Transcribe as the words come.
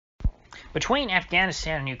Between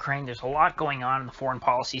Afghanistan and Ukraine, there's a lot going on in the foreign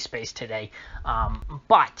policy space today,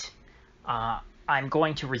 but I'm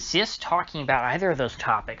going to resist talking about either of those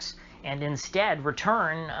topics and instead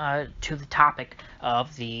return to the topic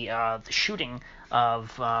of the shooting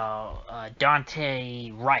of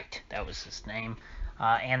Daunte Wright, that was his name,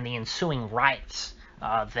 and the ensuing riots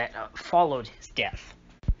that followed his death.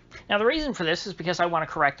 Now, the reason for this is because I want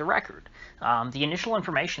to correct the record. The initial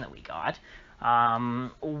information that we got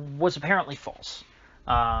was apparently false.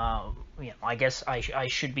 I guess I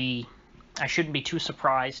shouldn't be too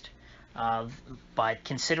surprised. But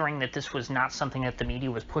considering that this was not something that the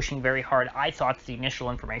media was pushing very hard, I thought that the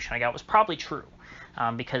initial information I got was probably true.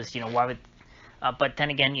 Because why would? But then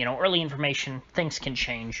again, early information, things can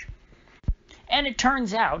change. And it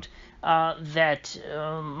turns out that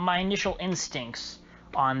my initial instincts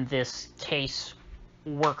on this case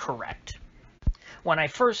were correct. When I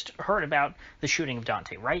first heard about the shooting of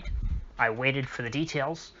Daunte Wright, I waited for the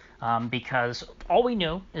details because all we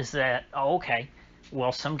knew is that,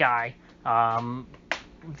 some guy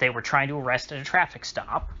they were trying to arrest at a traffic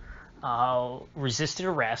stop, resisted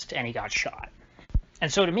arrest, and he got shot.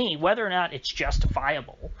 And so to me, whether or not it's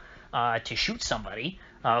justifiable to shoot somebody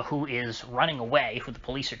who is running away, who the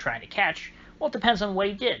police are trying to catch, well, it depends on what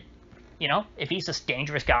he did. If he's this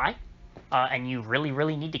dangerous guy, and you really,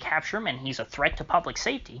 really need to capture him, and he's a threat to public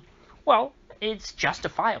safety, well, it's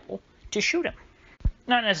justifiable to shoot him.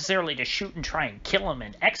 Not necessarily to shoot and try and kill him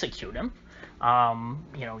and execute him.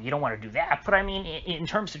 You don't want to do that. But I mean, in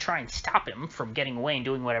terms of trying to stop him from getting away and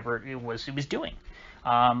doing whatever it was he was doing.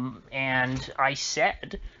 And I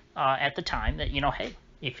said at the time that, hey,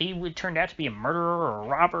 if he would turn out to be a murderer or a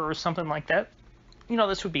robber or something like that,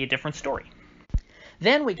 this would be a different story.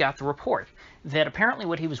 Then we got the report that apparently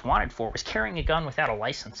what he was wanted for was carrying a gun without a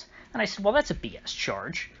license. And I said, well, that's a BS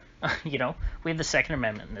charge. We have the Second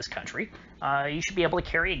Amendment in this country. You should be able to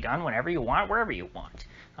carry a gun whenever you want, wherever you want.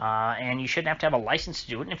 And you shouldn't have to have a license to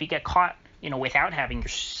do it. And if you get caught, without having your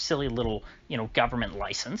silly little, government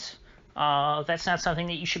license, that's not something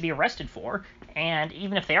that you should be arrested for. And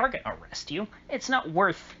even if they are going to arrest you, it's not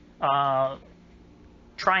worth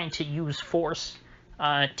trying to use force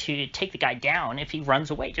to take the guy down if he runs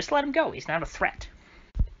away. Just let him go. He's not a threat.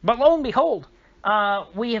 But lo and behold,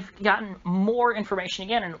 we have gotten more information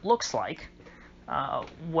again, and it looks like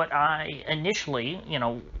what I initially,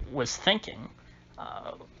 was thinking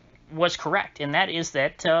was correct, and that is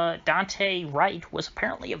that Daunte Wright was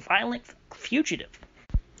apparently a violent fugitive.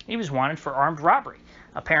 He was wanted for armed robbery.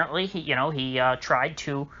 Apparently, he tried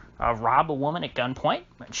to rob a woman at gunpoint,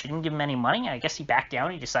 and she didn't give him any money. I guess he backed down.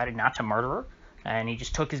 He decided not to murder her, and he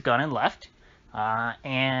just took his gun and left.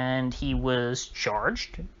 And he was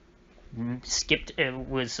charged.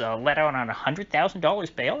 Was let out on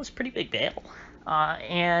 $100,000 bail. It's a pretty big bail.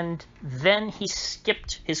 And then he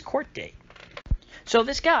skipped his court date. So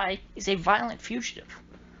this guy is a violent fugitive.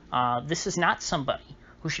 This is not somebody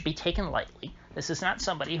who should be taken lightly. This is not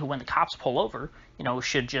somebody who, when the cops pull over,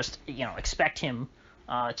 should just, expect him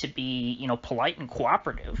to be, polite and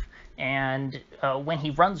cooperative. And when he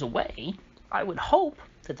runs away, I would hope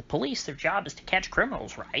that the police, their job is to catch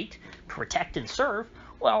criminals, right? Protect and serve.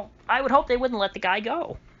 Well, I would hope they wouldn't let the guy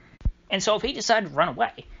go. And so if he decided to run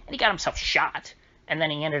away, and he got himself shot, and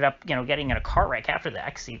then he ended up, getting in a car wreck after that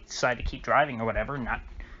because he decided to keep driving or whatever, and not,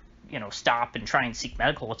 stop and try and seek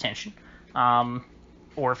medical attention,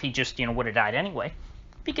 or if he just, would have died anyway.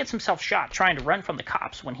 If he gets himself shot trying to run from the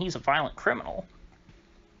cops when he's a violent criminal,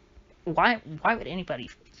 why would anybody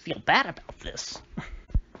feel bad about this?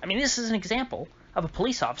 I mean, this is an example of a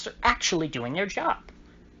police officer actually doing their job.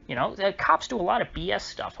 The cops do a lot of BS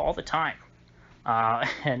stuff all the time.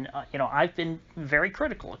 I've been very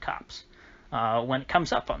critical of cops when it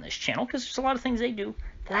comes up on this channel, because there's a lot of things they do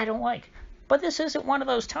that I don't like. But this isn't one of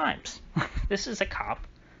those times. This is a cop,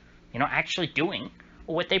 actually doing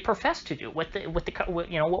what they profess to do, what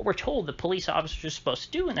we're told the police officers are supposed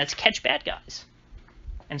to do, and that's catch bad guys.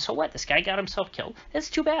 And so what? This guy got himself killed. It's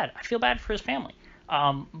too bad. I feel bad for his family.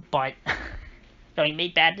 But he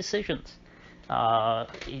made bad decisions.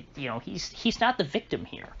 He's not the victim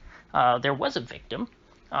here. There was a victim,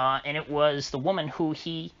 and it was the woman who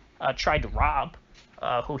he tried to rob,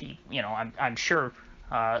 who he, I'm sure,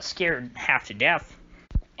 scared half to death.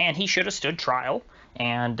 And he should have stood trial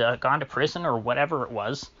and gone to prison or whatever it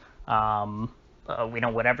was.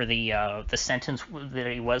 Whatever the sentence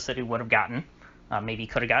that he would have gotten. Maybe he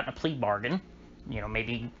could have gotten a plea bargain.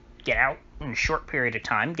 Maybe get out in a short period of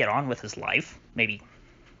time, get on with his life. Maybe,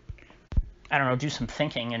 I don't know, do some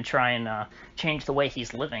thinking and try and change the way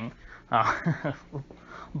he's living.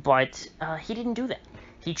 But he didn't do that.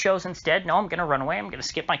 He chose instead, no, I'm going to run away. I'm going to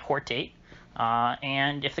skip my court date.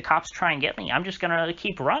 And if the cops try and get me, I'm just going to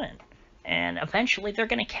keep running. And eventually they're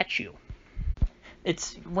going to catch you.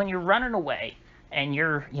 It's when you're running away and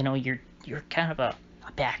you're kind of a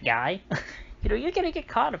bad guy, you're going to get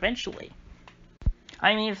caught eventually.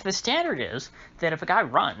 I mean, if the standard is that if a guy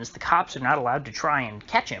runs, the cops are not allowed to try and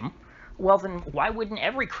catch him, well, then why wouldn't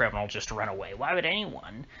every criminal just run away? Why would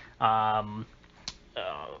anyone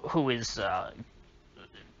who is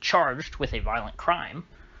charged with a violent crime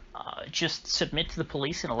just submit to the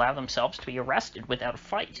police and allow themselves to be arrested without a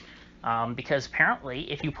fight? Because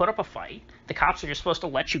apparently, if you put up a fight, the cops are just supposed to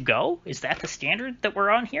let you go? Is that the standard that we're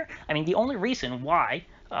on here? I mean, the only reason why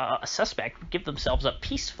a suspect would give themselves up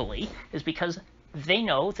peacefully is because they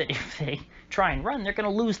know that if they try and run, they're going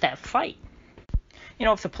to lose that fight.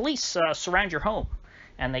 If the police surround your home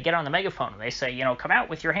and they get on the megaphone and they say, come out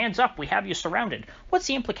with your hands up, we have you surrounded, what's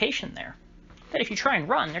the implication there? That if you try and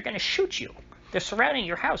run, they're going to shoot you. They're surrounding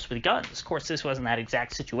your house with guns. Of course, this wasn't that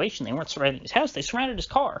exact situation. They weren't surrounding his house. They surrounded his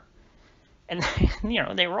car. And,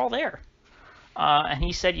 they were all there. And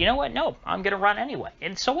he said, you know what? No, I'm going to run anyway.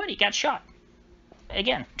 And so what? He got shot.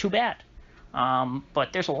 Again, too bad.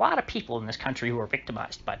 But there's a lot of people in this country who are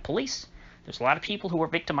victimized by police. There's a lot of people who are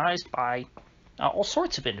victimized by all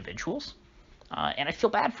sorts of individuals. And I feel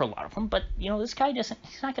bad for a lot of them. But, this guy he's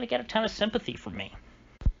not going to get a ton of sympathy from me.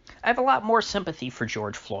 I have a lot more sympathy for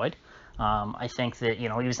George Floyd. I think that, he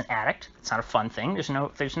was an addict. It's not a fun thing. There's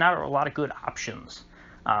not a lot of good options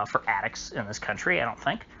for addicts in this country, I don't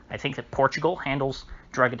think. I think that Portugal handles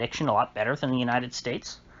drug addiction a lot better than the United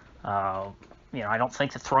States. I don't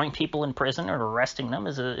think that throwing people in prison or arresting them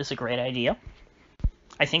is a great idea.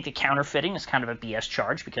 I think that counterfeiting is kind of a BS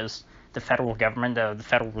charge because the federal government, the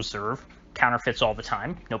Federal Reserve, counterfeits all the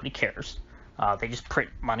time. Nobody cares. They just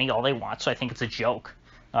print money all they want, so I think it's a joke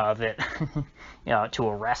that to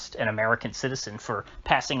arrest an American citizen for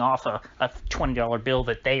passing off a $20 bill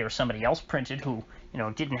that they or somebody else printed who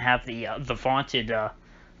didn't have the vaunted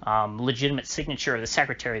legitimate signature of the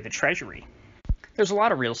Secretary of the Treasury. There's a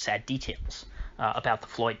lot of real sad details about the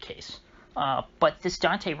Floyd case. But this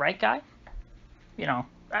Daunte Wright guy, he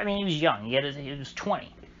was young. He was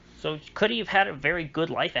 20. So could he have had a very good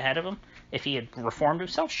life ahead of him if he had reformed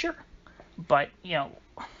himself? Sure. But,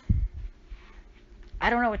 I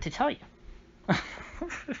don't know what to tell you.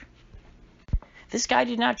 This guy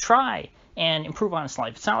did not try and improve on his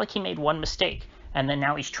life. It's not like he made one mistake and then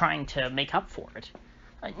now he's trying to make up for it.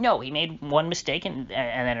 No, he made one mistake and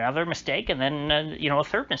then another mistake and then a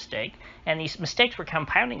third mistake, and these mistakes were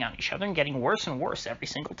compounding on each other and getting worse and worse every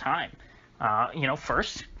single time.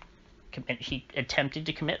 First he attempted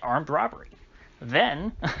to commit armed robbery,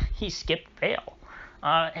 then he skipped bail,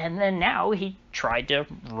 and then now he tried to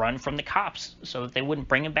run from the cops so that they wouldn't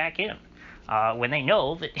bring him back in when they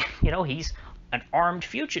know that he's an armed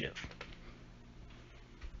fugitive.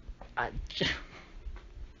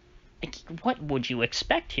 What would you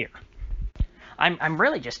expect here? I'm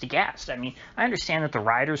really just aghast. I mean, I understand that the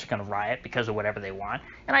rioters are going to riot because of whatever they want,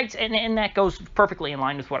 and that goes perfectly in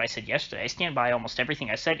line with what I said yesterday. I stand by almost everything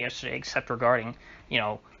I said yesterday, except regarding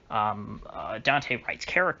Daunte Wright's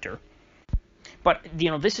character. But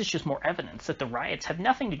this is just more evidence that the riots have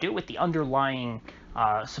nothing to do with the underlying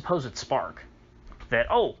supposed spark. That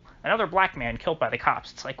another black man killed by the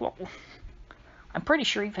cops. It's like, well, I'm pretty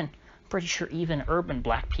sure even urban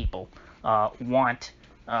black people want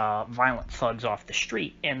violent thugs off the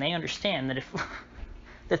street, and they understand that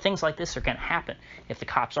that things like this are going to happen if the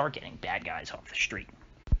cops are getting bad guys off the street.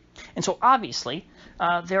 And so obviously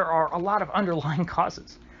there are a lot of underlying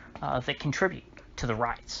causes that contribute to the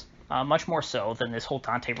riots, much more so than this whole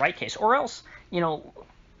Daunte Wright case, or else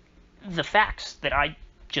the facts that I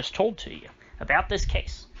just told to you about this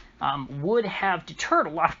case would have deterred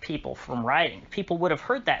a lot of people from rioting. People would have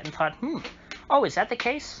heard that and thought, is that the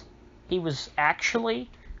case? He was actually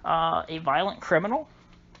a violent criminal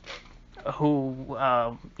who,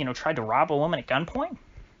 tried to rob a woman at gunpoint?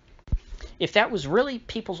 If that was really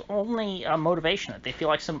people's only motivation, that they feel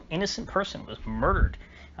like some innocent person was murdered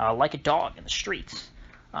like a dog in the streets,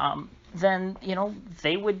 then,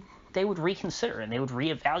 they would reconsider and they would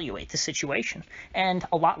reevaluate the situation, and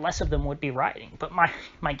a lot less of them would be rioting. But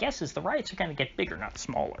my guess is the riots are going to get bigger, not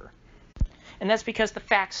smaller. And that's because the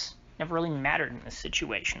facts never really mattered in this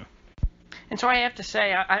situation. And so I have to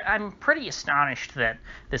say, I'm pretty astonished that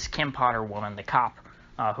this Kim Potter woman, the cop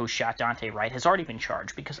who shot Daunte Wright, has already been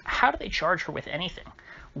charged, because how do they charge her with anything?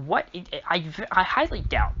 I highly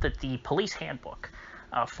doubt that the police handbook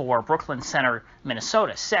for Brooklyn Center,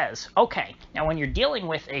 Minnesota says, okay, now when you're dealing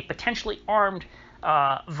with a potentially armed,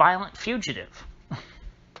 violent fugitive,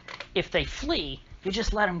 if they flee, you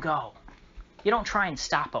just let them go. You don't try and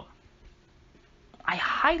stop them. I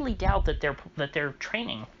highly doubt that their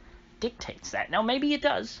training dictates that. Now, maybe it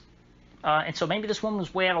does, and so maybe this woman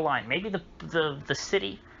was way out of line. Maybe the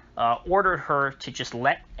city ordered her to just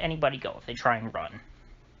let anybody go if they try and run.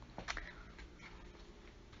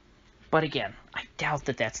 But again, I doubt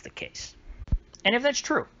that that's the case. And if that's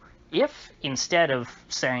true, if instead of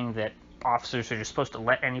saying that officers are just supposed to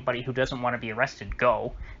let anybody who doesn't want to be arrested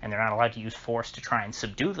go, and they're not allowed to use force to try and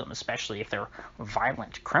subdue them, especially if they're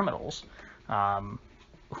violent criminals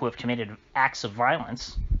who have committed acts of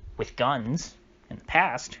violence with guns in the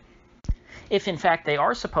past, if in fact they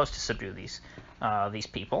are supposed to subdue these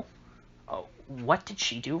people, what did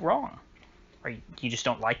she do wrong? Or you just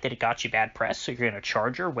don't like that it got you bad press, so you're going to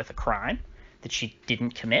charge her with a crime that she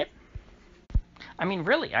didn't commit? I mean,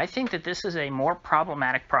 really, I think that this is a more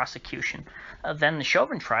problematic prosecution than the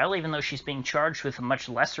Chauvin trial, even though she's being charged with a much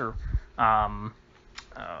lesser,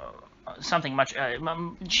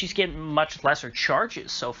 she's getting much lesser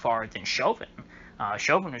charges so far than Chauvin.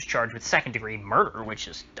 Chauvin was charged with second-degree murder, which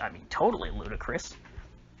is, I mean, totally ludicrous.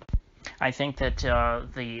 I think that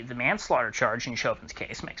the manslaughter charge in Chauvin's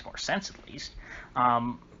case makes more sense, at least.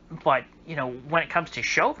 But, you know, when it comes to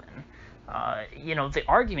Chauvin, you know, the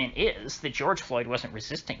argument is that George Floyd wasn't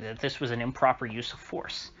resisting, that this was an improper use of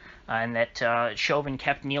force, and that Chauvin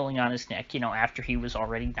kept kneeling on his neck, you know, after he was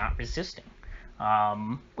already not resisting.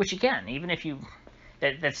 Which, again, even if you...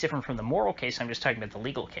 that's different from the moral case. I'm just talking about the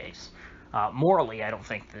legal case. Morally, I don't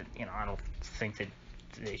think that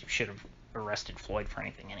they should have arrested Floyd for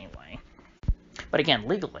anything anyway. But again,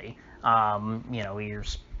 legally, you know,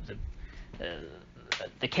 here's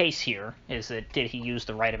the case here is that did he use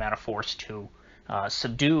the right amount of force to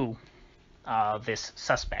subdue this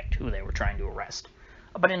suspect who they were trying to arrest?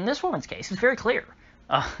 But in this woman's case, it's very clear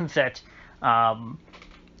that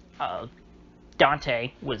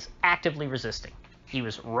Daunte was actively resisting. He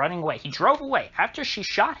was running away. He drove away. After she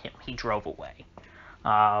shot him, he drove away.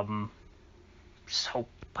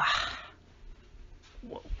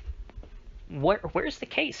 Where's the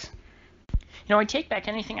case? You know, I take back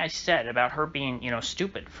anything I said about her being, you know,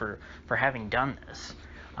 stupid for having done this.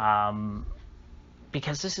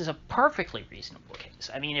 Because this is a perfectly reasonable case.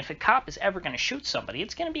 I mean, if a cop is ever going to shoot somebody,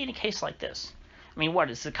 it's going to be in a case like this. I mean, what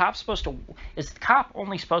is the cop supposed to? Is the cop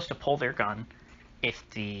only supposed to pull their gun if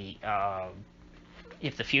the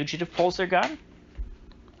fugitive pulls their gun?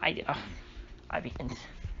 I mean,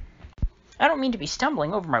 I don't mean to be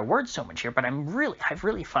stumbling over my words so much here, but I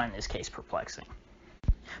really find this case perplexing.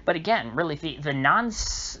 But again, really, the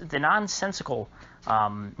nonsensical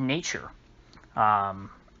nature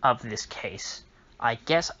of this case, I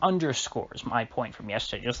guess, underscores my point from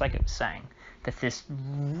yesterday, just like I was saying, that this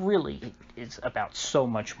really is about so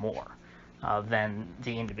much more than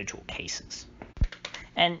the individual cases.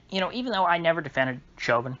 And, you know, even though I never defended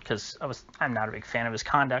Chauvin, because I'm not a big fan of his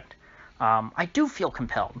conduct, I do feel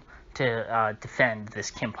compelled to defend this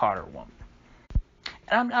Kim Potter woman.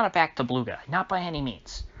 And I'm not a back the blue guy, not by any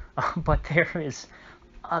means. But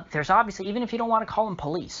there's obviously, even if you don't want to call them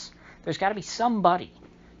police, there's got to be somebody,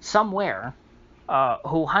 somewhere,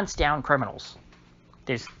 who hunts down criminals.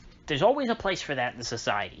 There's always a place for that in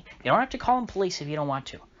society. You don't have to call them police if you don't want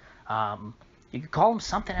to. You could call them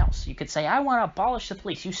something else. You could say, I want to abolish the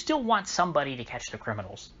police. You still want somebody to catch the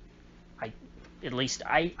criminals.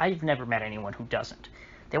 I've never met anyone who doesn't.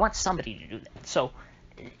 They want somebody to do that. So,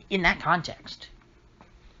 in that context,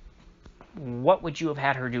 what would you have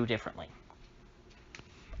had her do differently?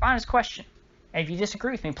 Honest question. And if you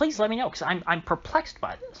disagree with me, please let me know, because I'm perplexed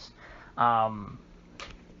by this.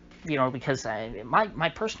 You know, because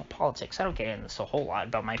my personal politics, I don't get into this a whole lot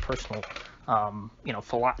about my personal, you know,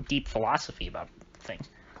 deep philosophy about things.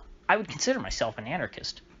 I would consider myself an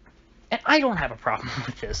anarchist, and I don't have a problem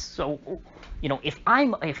with this. So, you know, if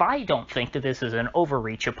I don't think that this is an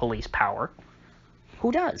overreach of police power,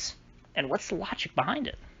 who does? And what's the logic behind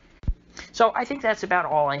it? So I think that's about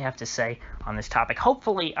all I have to say on this topic.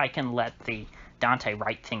 Hopefully I can let the Daunte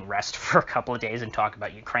Wright thing rest for a couple of days and talk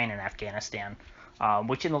about Ukraine and Afghanistan,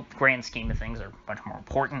 which in the grand scheme of things are much more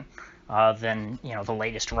important than, you know, the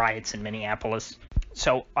latest riots in Minneapolis.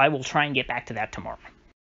 So I will try and get back to that tomorrow.